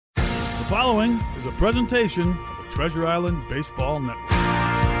following is a presentation of the Treasure Island Baseball Network.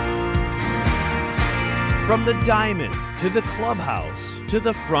 From the diamond to the clubhouse to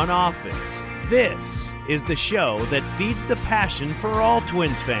the front office, this is the show that feeds the passion for all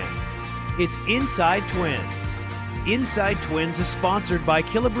Twins fans. It's Inside Twins. Inside Twins is sponsored by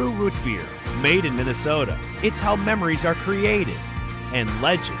Killebrew Root Beer, made in Minnesota. It's how memories are created and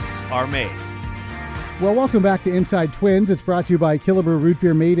legends are made. Well, welcome back to Inside Twins. It's brought to you by Killebrew Root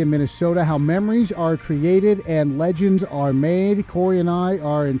Beer, made in Minnesota. How memories are created and legends are made. Corey and I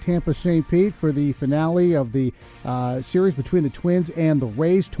are in Tampa, St. Pete for the finale of the series between the Twins and the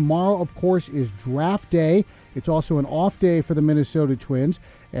Rays. Tomorrow, of course, is draft day. It's also an off day for the Minnesota Twins.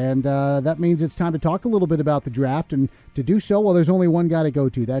 And that means it's time to talk a little bit about the draft. And to do so, well, there's only one guy to go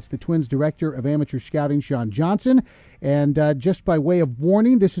to. That's the Twins Director of Amateur Scouting, Sean Johnson. And just by way of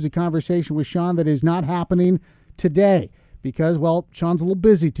warning, this is a conversation with Sean that is not happening today because, well, Sean's a little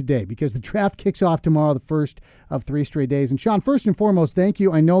busy today because the draft kicks off tomorrow, the first of 3 straight days. And, Sean, first and foremost, thank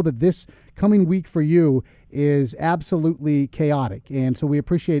you. I know that this coming week for you is absolutely chaotic, and so we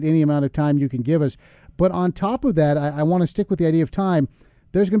appreciate any amount of time you can give us. But on top of that, I want to stick with the idea of time.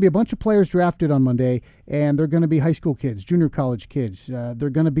 There's going to be a bunch of players drafted on Monday, and they're going to be high school kids, junior college kids. They're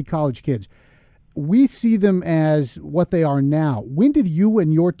going to be college kids. We see them as what they are now. When did you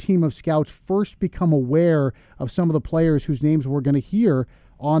and your team of scouts first become aware of some of the players whose names we're going to hear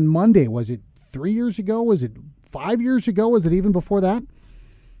on Monday? Was it 3 years ago? Was it 5 years ago? Was it even before that?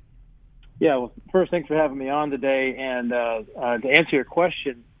 Yeah, well, first, thanks for having me on today. And to answer your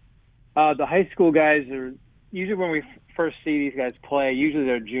question, the high school guys are usually when we first see these guys play, usually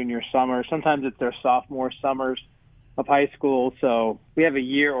they're junior summer. Sometimes it's their sophomore summers of high school. So we have a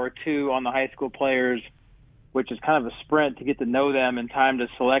year or two on the high school players, which is kind of a sprint to get to know them and time to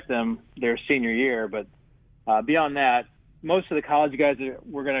select them their senior year. But beyond that, most of the college guys that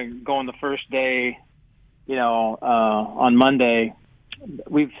we're going to go on the first day, on Monday,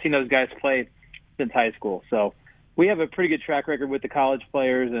 we've seen those guys play since high school. So we have a pretty good track record with the college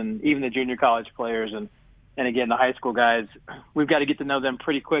players and even the junior college players. And again, the high school guys, we've got to get to know them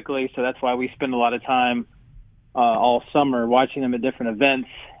pretty quickly. So that's why we spend a lot of time all summer watching them at different events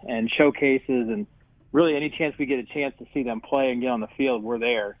and showcases. And really any chance we get a chance to see them play and get on the field, we're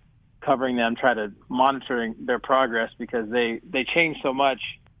there covering them, try to monitoring their progress because they change so much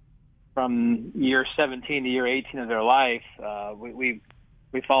from year 17 to year 18 of their life. We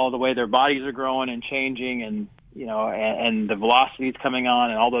follow the way their bodies are growing and changing and, and the velocities coming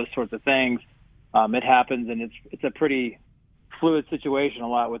on and all those sorts of things. It happens, and it's a pretty fluid situation a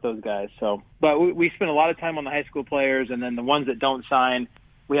lot with those guys. So, but we spend a lot of time on the high school players, and then the ones that don't sign,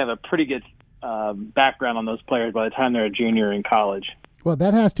 we have a pretty good background on those players by the time they're a junior in college. Well,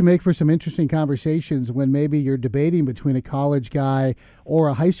 that has to make for some interesting conversations when maybe you're debating between a college guy or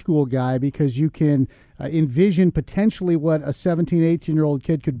a high school guy because you can envision potentially what a 17, 18-year-old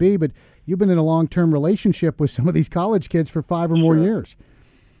kid could be, but you've been in a long-term relationship with some of these college kids for 5 or more years.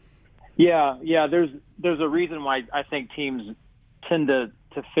 Yeah. There's a reason why I think teams tend to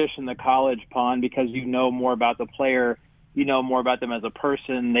fish in the college pond because you know more about the player, you know more about them as a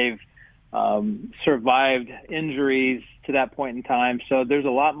person. They've survived injuries to that point in time, so there's a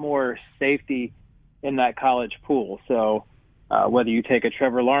lot more safety in that college pool. So whether you take a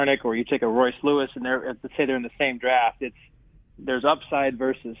Trevor Larnach or you take a Royce Lewis, and let's say they're in the same draft, there's upside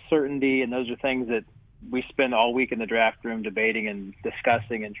versus certainty, and those are things that we spend all week in the draft room debating and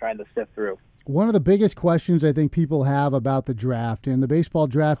discussing and trying to sift through. One of the biggest questions I think people have about the draft, and the baseball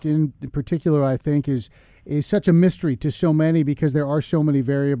draft in particular, I think, is such a mystery to so many because there are so many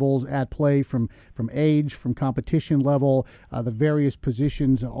variables at play from age, from competition level, the various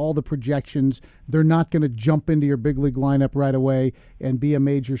positions, all the projections. They're not going to jump into your big league lineup right away and be a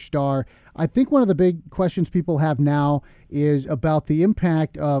major star. I think one of the big questions people have now is about the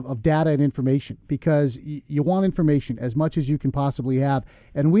impact of data and information because you want information as much as you can possibly have.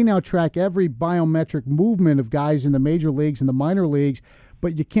 And we now track every biometric movement of guys in the major leagues and the minor leagues,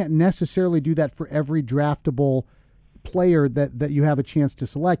 but you can't necessarily do that for every draftable player that you have a chance to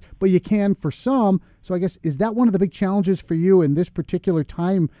select, but you can for some. So I guess, is that one of the big challenges for you in this particular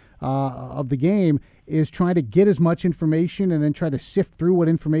time of the game, is trying to get as much information and then try to sift through what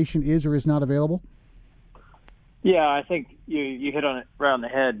information is or is not available? Yeah, I think you hit on it right on the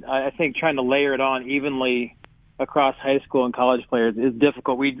head. I think trying to layer it on evenly across high school and college players is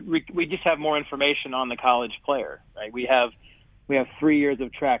difficult. We just have more information on the college player, right? We have 3 years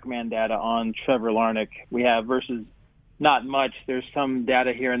of TrackMan data on Trevor Larnach. We have versus not much. There's some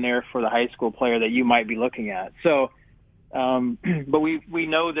data here and there for the high school player that you might be looking at. So, but we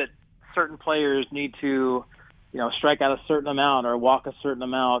know that certain players need to strike out a certain amount or walk a certain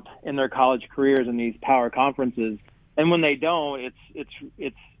amount in their college careers in these power conferences. And when they don't,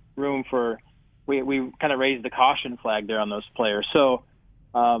 it's room for we kind of raise the caution flag there on those players. So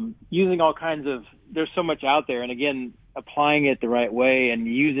using all kinds of there's so much out there, and again, applying it the right way and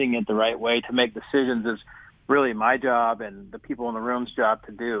using it the right way to make decisions is really my job and the people in the room's job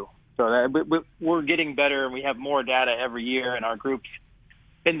to do. So that we're getting better, and we have more data every year, and our group's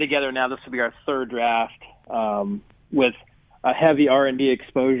been together now. This will be our third draft with a heavy R&D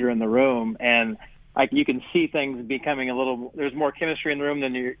exposure in the room, and you can see things becoming there's more chemistry in the room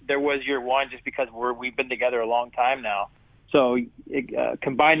than there was year one, just because we've been together a long time now. So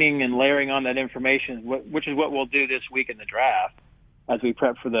combining and layering on that information, which is what we'll do this week in the draft as we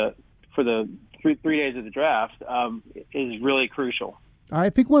prep for the 3 days of the draft, is really crucial. I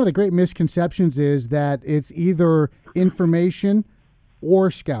think one of the great misconceptions is that it's either information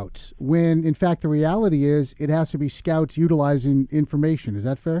or scouts, when in fact the reality is it has to be scouts utilizing information. Is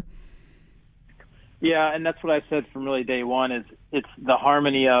that fair? Yeah, and that's what I said from really day one, is it's the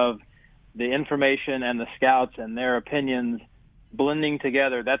harmony of the information and the scouts and their opinions blending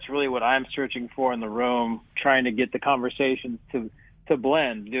together. That's really what I'm searching for in the room, trying to get the conversations to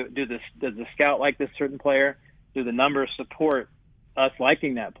blend. Does the scout like this certain player? Do the numbers support us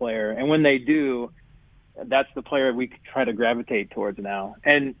liking that player? And when they do, that's the player we try to gravitate towards now.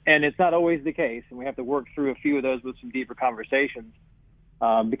 And it's not always the case, and we have to work through a few of those with some deeper conversations,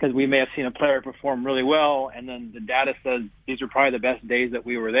 because we may have seen a player perform really well, and then the data says these are probably the best days that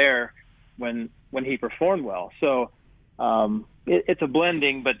we were there when he performed well. So it's a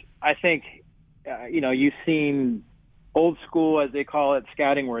blending, but I think you've seen old school, as they call it,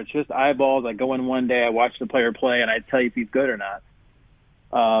 scouting, where it's just eyeballs. I go in one day, I watch the player play, and I tell you if he's good or not.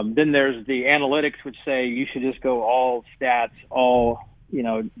 Then there's the analytics, which say you should just go all stats, all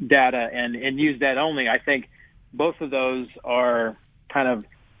data, and use that only. I think both of those are kind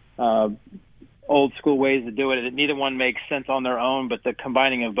of old school ways to do it. Neither one makes sense on their own, but the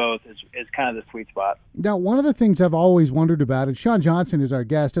combining of both is kind of the sweet spot. Now, one of the things I've always wondered about, and Sean Johnson is our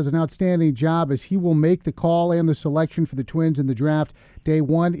guest, does an outstanding job, as he will make the call and the selection for the Twins in the draft. Day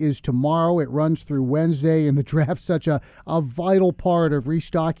one is tomorrow. It runs through Wednesday, and the draft's such a vital part of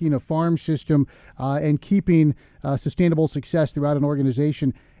restocking a farm system and keeping sustainable success throughout an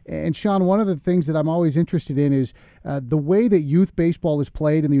organization. And, Sean, one of the things that I'm always interested in is the way that youth baseball is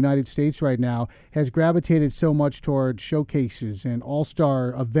played in the United States right now has gravitated so much toward showcases and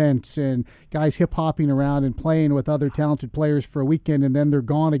all-star events and guys hip-hopping around and playing with other talented players for a weekend and then they're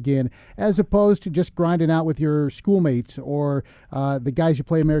gone again, as opposed to just grinding out with your schoolmates or the guys you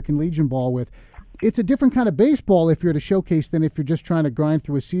play American Legion ball with. It's a different kind of baseball if you're at a showcase than if you're just trying to grind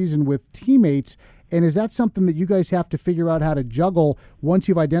through a season with teammates. And is that something that you guys have to figure out how to juggle once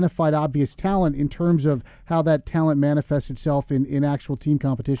you've identified obvious talent in terms of how that talent manifests itself in actual team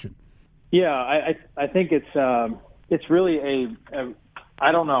competition? Yeah, I think it's really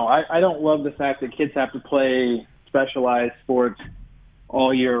I don't know. I don't love the fact that kids have to play specialized sports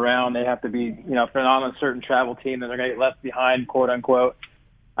all year round. They have to be, if they're on a certain travel team, then they're going to get left behind, quote unquote.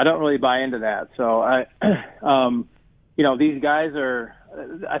 I don't really buy into that. So these guys are.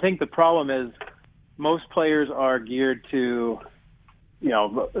 I think the problem is most players are geared to,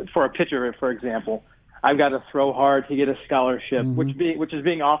 for a pitcher, for example, I've got to throw hard to get a scholarship, which is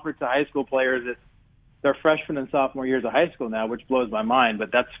being offered to high school players at their freshman and sophomore years of high school now, which blows my mind.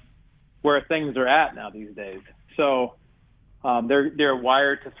 But that's where things are at now these days. So they're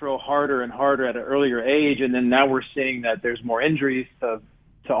wired to throw harder and harder at an earlier age, and then now we're seeing that there's more injuries to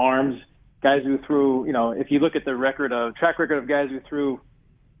arms. Guys who threw, if you look at the track record of guys who threw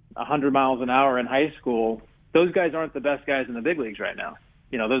 100 miles an hour in high school, those guys aren't the best guys in the big leagues right now.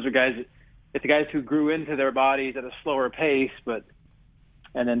 Those are guys, it's the guys who grew into their bodies at a slower pace,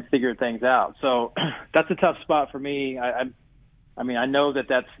 and then figured things out. So that's a tough spot for me. I know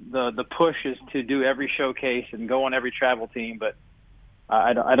that's the push is to do every showcase and go on every travel team, but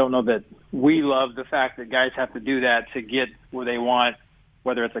I don't know that we love the fact that guys have to do that to get where they want,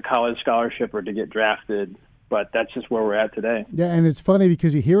 whether it's a college scholarship or to get drafted. But that's just where we're at today. Yeah, and it's funny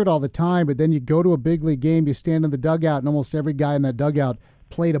because you hear it all the time, but then you go to a big league game, you stand in the dugout, and almost every guy in that dugout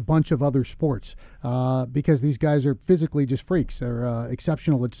played a bunch of other sports because these guys are physically just freaks. They're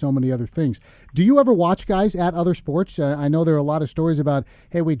exceptional at so many other things. Do you ever watch guys at other sports? I know there are a lot of stories about,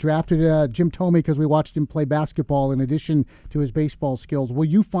 hey, we drafted Jim Thome because we watched him play basketball in addition to his baseball skills. Will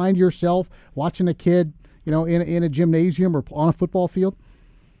you find yourself watching a kid, in a gymnasium or on a football field?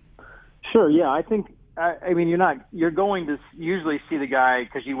 Sure, yeah. I think you're going to usually see the guy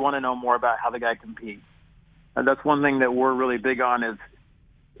because you want to know more about how the guy competes. And that's one thing that we're really big on is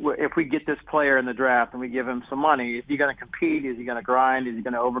if we get this player in the draft and we give him some money, is he going to compete? Is he going to grind? Is he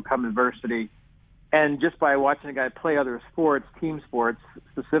going to overcome adversity? And just by watching a guy play other sports, team sports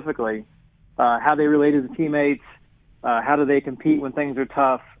specifically, how they relate to the teammates, how do they compete when things are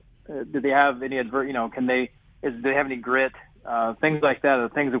tough? Do they have any do they have any grit? Things like that are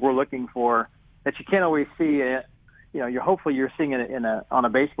the things that we're looking for that you can't always see. Hopefully you're seeing it on a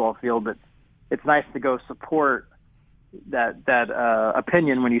baseball field, but it's nice to go support that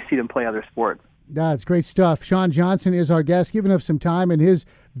opinion when you see them play other sports. That's great stuff. Sean Johnson is our guest, giving us some time in his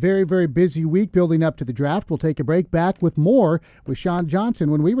very, very busy week building up to the draft. We'll take a break. Back with more with Sean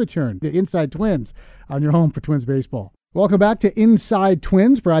Johnson when we return to Inside Twins on your home for Twins baseball. Welcome back to Inside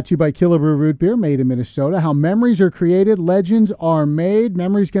Twins, brought to you by Killebrew Root Beer, made in Minnesota. How memories are created, legends are made.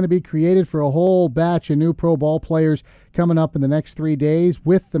 Memories going to be created for a whole batch of new pro ball players coming up in the next 3 days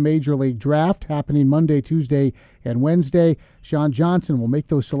with the Major League Draft happening Monday, Tuesday, and Wednesday. Sean Johnson will make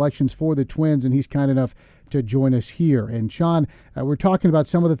those selections for the Twins, and he's kind enough to join us here. And Sean, we're talking about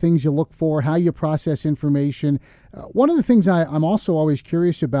some of the things you look for, how you process information. One of the things I'm also always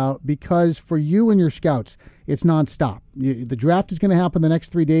curious about, because for you and your scouts, it's nonstop. The draft is going to happen the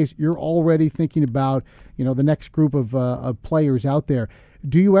next 3 days. You're already thinking about, the next group of players out there.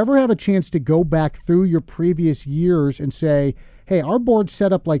 Do you ever have a chance to go back through your previous years and say, hey, our board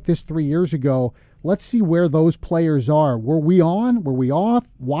set up like this 3 years ago. Let's see where those players are. Were we on? Were we off?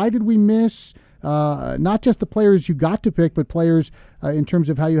 Why did we miss? Not just the players you got to pick, but players in terms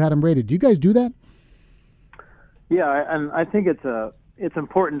of how you had them rated. Do you guys do that? Yeah, and I think it's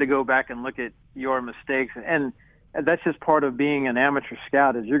important to go back and look at your mistakes, and that's just part of being an amateur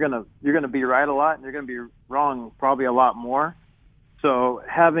scout. Is you're gonna be right a lot, and you're gonna be wrong probably a lot more. So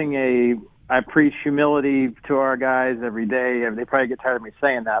I preach humility to our guys every day. They probably get tired of me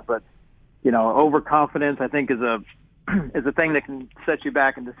saying that, but overconfidence I think is a thing that can set you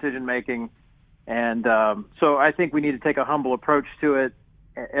back in decision making. And so I think we need to take a humble approach to it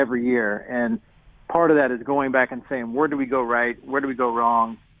every year. And part of that is going back and saying, where do we go right? Where do we go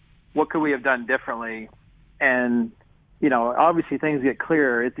wrong? What could we have done differently? And, obviously things get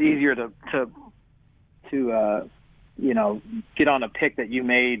clearer. It's easier to get on a pick that you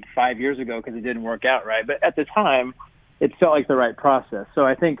made 5 years ago because it didn't work out right. But at the time, it felt like the right process. So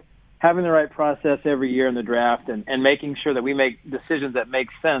I think having the right process every year in the draft and making sure that we make decisions that make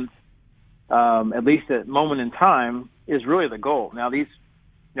sense, at least at moment in time, is really the goal. Now,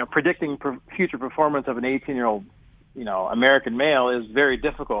 predicting future performance of an 18-year-old, American male is very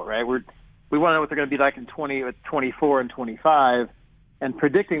difficult, right? We want to know what they're going to be like in 24 and 25, and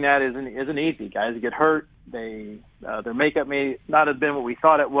predicting that isn't easy. Guys get hurt. Their makeup may not have been what we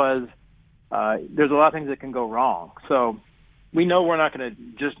thought it was. There's a lot of things that can go wrong. So we know we're not going to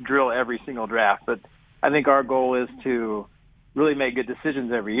just drill every single draft, but I think our goal is to really make good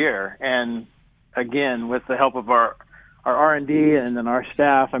decisions every year. And again, with the help of our R&D and then our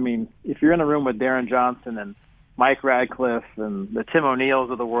staff, I mean, if you're in a room with Darren Johnson and Mike Radcliffe and the Tim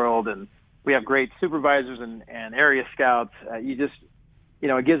O'Neills of the world, and we have great supervisors and area scouts,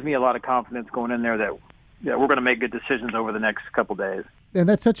 it gives me a lot of confidence going in there that we're going to make good decisions over the next couple days. And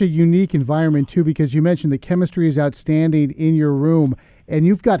that's such a unique environment, too, because you mentioned the chemistry is outstanding in your room, and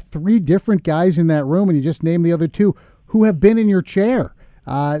you've got 3 different guys in that room, and you just named the other 2 who have been in your chair.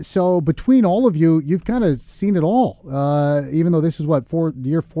 So between all of you, you've kind of seen it all, even though this is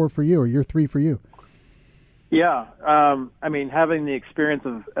year 4 for you or year 3 for you. Yeah. Having the experience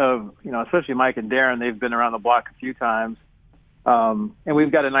of especially Mike and Darren, they've been around the block a few times. And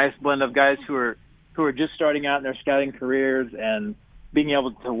we've got a nice blend of guys who are just starting out in their scouting careers, and being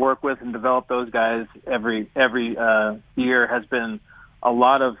able to work with and develop those guys every year has been a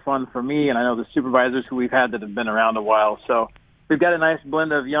lot of fun for me. And I know the supervisors who we've had that have been around a while. So we've got a nice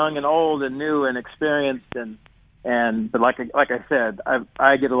blend of young and old and new and experienced, but like I said,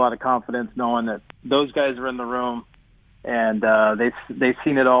 I get a lot of confidence knowing that those guys are in the room and they've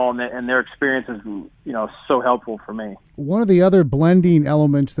seen it all, and their experience is so helpful for me. One of the other blending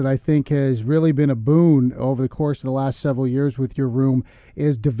elements that I think has really been a boon over the course of the last several years with your room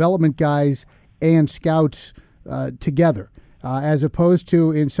is development guys and scouts together. As opposed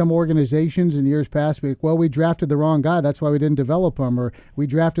to in some organizations in years past, we drafted the wrong guy, that's why we didn't develop him, or we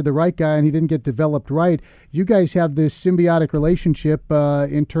drafted the right guy and he didn't get developed right. You guys have this symbiotic relationship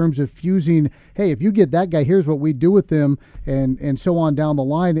in terms of fusing, hey, if you get that guy, here's what we do with them, and so on down the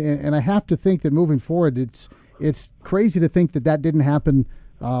line. And I have to think that moving forward, it's crazy to think that didn't happen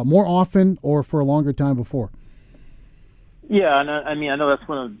more often or for a longer time before. Yeah, and I know that's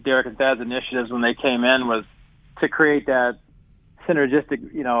one of Derek and Thad's initiatives when they came in, was to create that synergistic,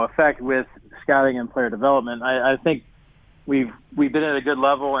 effect with scouting and player development. I think we've been at a good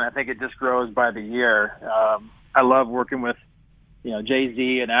level, and I think it just grows by the year. I love working with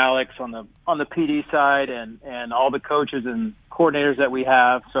Jay-Z and Alex on the PD side, and all the coaches and coordinators that we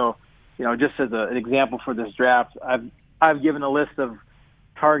have. So just as an example for this draft, I've given a list of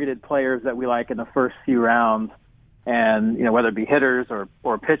targeted players that we like in the first few rounds, and whether it be hitters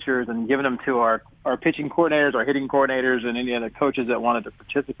or pitchers, and giving them to our pitching coordinators, our hitting coordinators, and any other coaches that wanted to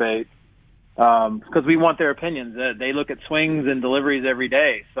participate, because we want their opinions. They look at swings and deliveries every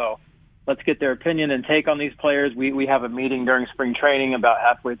day, so let's get their opinion and take on these players. We have a meeting during spring training about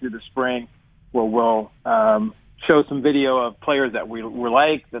halfway through the spring where we'll show some video of players that we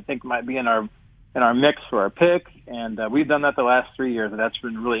like, that think might be in our mix for our pick, and we've done that the last 3 years, and that's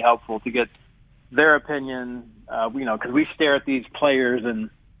been really helpful to get their opinion. Because we stare at these players and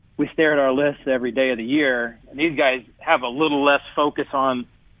we stare at our list every day of the year, and these guys have a little less focus on,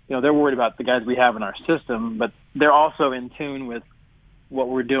 they're worried about the guys we have in our system, but they're also in tune with what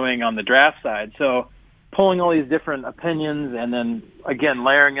we're doing on the draft side. So pulling all these different opinions and then, again,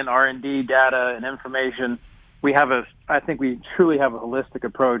 layering in R&D data and information, I think we truly have a holistic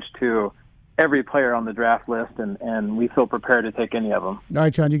approach to every player on the draft list, and we feel prepared to take any of them. All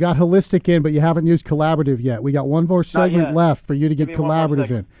right, John, you got holistic in, but you haven't used collaborative yet. We got one more segment left for you to get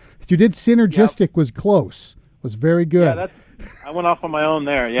collaborative in. You did synergistic. Yep. Was close. Was very good. Yeah, I went off on my own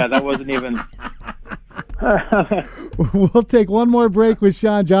there. Yeah, that wasn't even... We'll take one more break with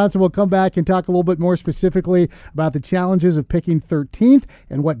Sean Johnson. We'll come back and talk a little bit more specifically about the challenges of picking 13th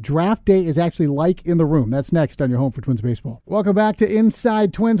and what draft day is actually like in the room. That's next on your home for Twins Baseball. Welcome back to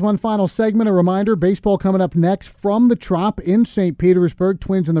Inside Twins. One final segment. A reminder, baseball coming up next from the Trop in St. Petersburg.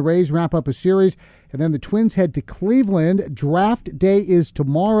 Twins and the Rays wrap up a series, and then the Twins head to Cleveland. Draft day is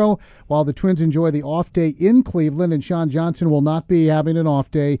tomorrow, while the Twins enjoy the off day in Cleveland, and Sean Johnson will not be having an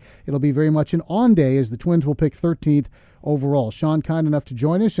off day. It'll be very much an on day, as the Twins will pick 13th overall. Sean, kind enough to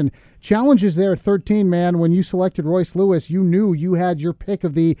join us. And challenges there at 13, man. When you selected Royce Lewis, you knew you had your pick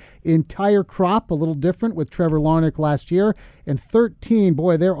of the entire crop, a little different with Trevor Larnach last year. And 13,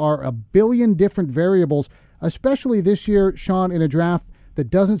 boy, there are a billion different variables, especially this year, Sean, in a draft that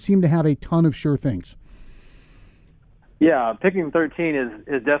doesn't seem to have a ton of sure things. Yeah, picking 13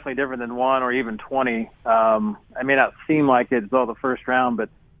 is definitely different than 1 or even 20. I may not seem like it's all the first round, but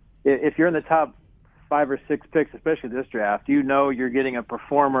if you're in the top 5 or 6 picks, especially this draft, you're getting a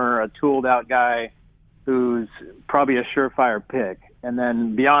performer, a tooled-out guy who's probably a surefire pick. And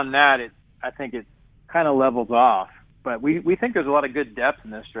then beyond that, I think it kind of levels off. But we think there's a lot of good depth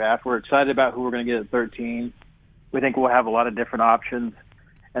in this draft. We're excited about who we're going to get at 13. We think we'll have a lot of different options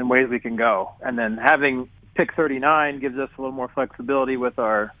and ways we can go. And then having pick 39 gives us a little more flexibility with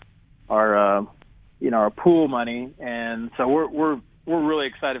our pool money. And so we're really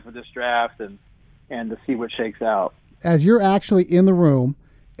excited for this draft and to see what shakes out. As you're actually in the room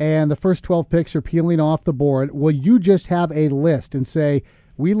and the first 12 picks are peeling off the board, will you just have a list and say,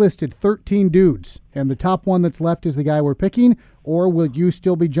 we listed 13 dudes and the top one that's left is the guy we're picking, or will you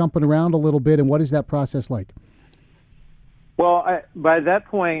still be jumping around a little bit, and what is that process like? Well, by that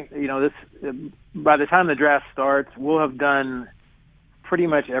point, by the time the draft starts, we'll have done pretty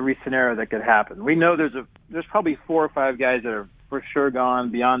much every scenario that could happen. We know there's probably 4 or 5 guys that are for sure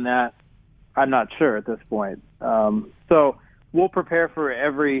gone. Beyond that, I'm not sure at this point. So we'll prepare for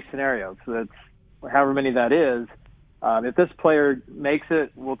every scenario. So that's however many that is. If this player makes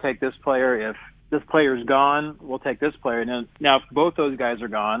it, we'll take this player. If this player's gone, we'll take this player. Now, if both those guys are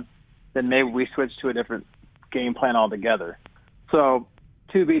gone, then maybe we switch to a different game plan altogether. So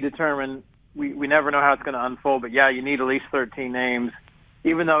to be determined. We never know how it's going to unfold, but yeah, you need at least 13 names.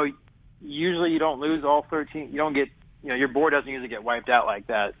 Even though usually you don't lose all 13, you don't get, your board doesn't usually get wiped out like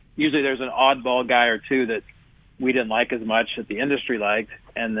that. Usually there's an oddball guy or two that we didn't like as much that the industry liked,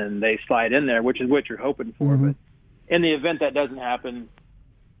 and then they slide in there, which is what you're hoping for. Mm-hmm. But in the event that doesn't happen,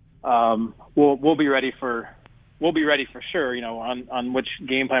 we'll be ready for sure. On which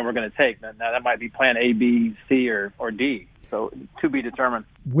game plan we're going to take. Now that might be plan A, B, C, or D. So to be determined.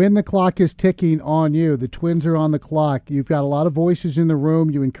 When the clock is ticking on you, the Twins are on the clock. You've got a lot of voices in the room.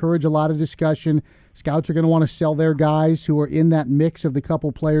 You encourage a lot of discussion. Scouts are going to want to sell their guys who are in that mix of the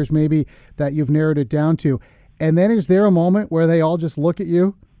couple players maybe that you've narrowed it down to. And then is there a moment where they all just look at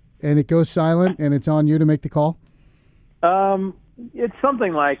you and it goes silent and it's on you to make the call? It's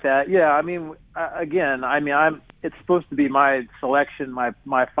something like that. Yeah. It's supposed to be my selection,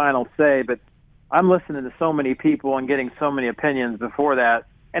 my final say, but I'm listening to so many people and getting so many opinions before that,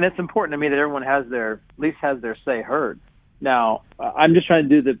 and it's important to me that everyone at least has their say heard. Now, I'm just trying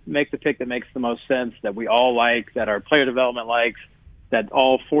to make the pick that makes the most sense, that we all like, that our player development likes, that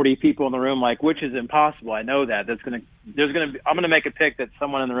all 40 people in the room like, which is impossible. I know that. I'm going to make a pick that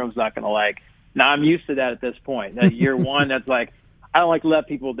someone in the room is not going to like. Now, I'm used to that at this point. That year one, that's like, I don't like to let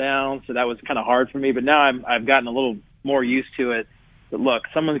people down, so that was kind of hard for me. But now I've gotten a little more used to it. But look,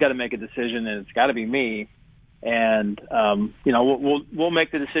 someone's got to make a decision, and it's got to be me. And we'll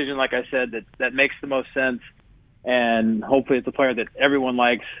make the decision, like I said, that makes the most sense. And hopefully it's a player that everyone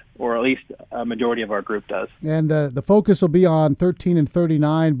likes, or at least a majority of our group does. And the focus will be on 13 and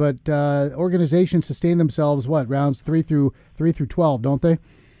 39, but organizations sustain themselves, rounds 3 through 12, don't they?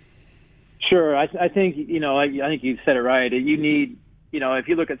 Sure. I think, I think you said it right. You need, if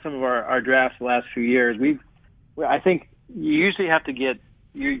you look at some of our drafts the last few years, I think you usually have to get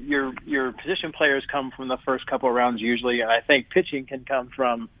your position players come from the first couple of rounds usually, and I think pitching can come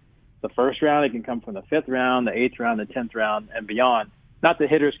from the first round. It can come from the 5th round, the 8th round, the 10th round, and beyond. Not that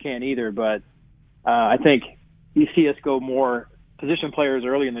hitters can't either, but I think you see us go more position players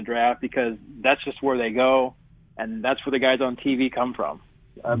early in the draft because that's just where they go, and that's where the guys on TV come from,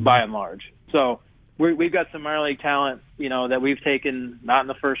 by and large. So we've got some minor league talent, that we've taken not in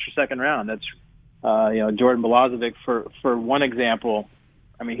the first or second round. That's Jordan Balazovic for one example.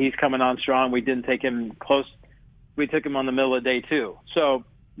 I mean, he's coming on strong. We didn't take him close. We took him on the middle of day 2. So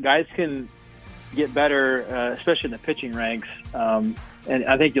guys can get better, especially in the pitching ranks. And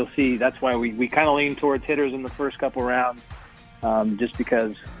I think you'll see that's why we kind of lean towards hitters in the first couple rounds, just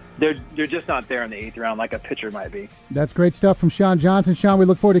because they're just not there in the 8th round like a pitcher might be. That's great stuff from Sean Johnson. Sean, we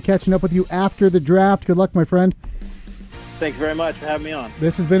look forward to catching up with you after the draft. Good luck, my friend. Thanks very much for having me on.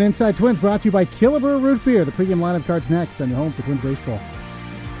 This has been Inside Twins, brought to you by Killebrew Root Beer. The pregame lineup cards next on your home for Twins baseball.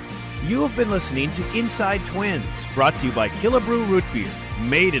 You have been listening to Inside Twins, brought to you by Killebrew Root Beer,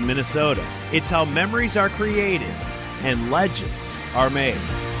 made in Minnesota. It's how memories are created and legends are made.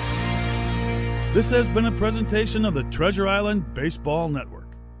 This has been a presentation of the Treasure Island Baseball Network.